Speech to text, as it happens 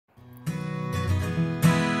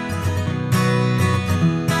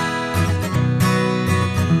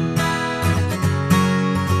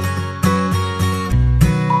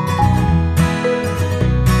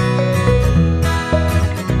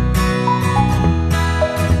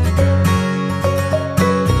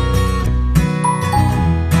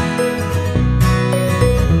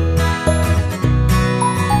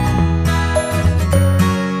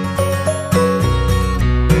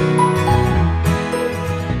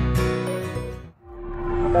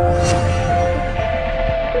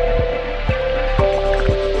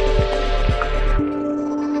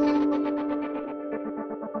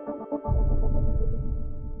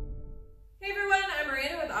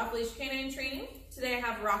Training. Today I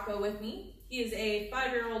have Rocko with me. He is a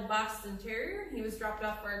 5-year-old Boston Terrier. He was dropped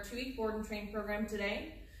off for our 2-week board and train program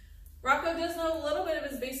today. Rocko does know a little bit of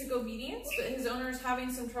his basic obedience, but his owner is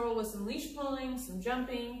having some trouble with some leash pulling, some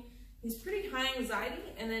jumping. He's pretty high anxiety,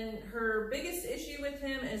 and then her biggest issue with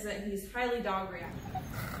him is that he's highly dog reactive.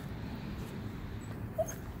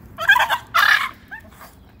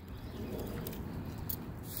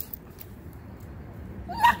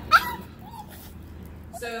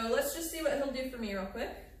 So let's just see what he'll do for me real quick.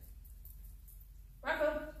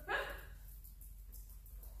 Rocko, come.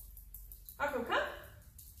 Rocko, come.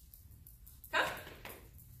 Come.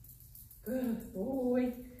 Good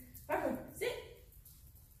boy. Rocko, sit.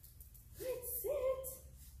 Good, sit.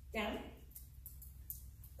 Down.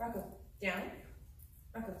 Rocko, down.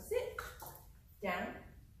 Rocko, sit. Down.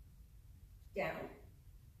 Down.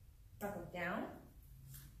 Rocko, down.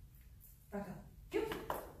 Rocko, go.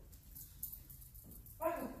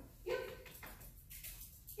 Rocko, you.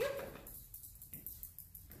 You.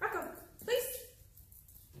 Rocko, please.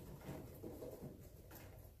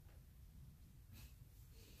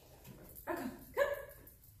 Rocko, come.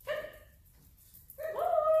 Come. Good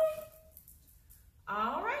boy.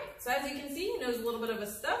 All right. So as you can see, he knows a little bit of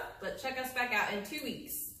his stuff, but check us back out in 2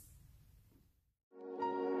 weeks.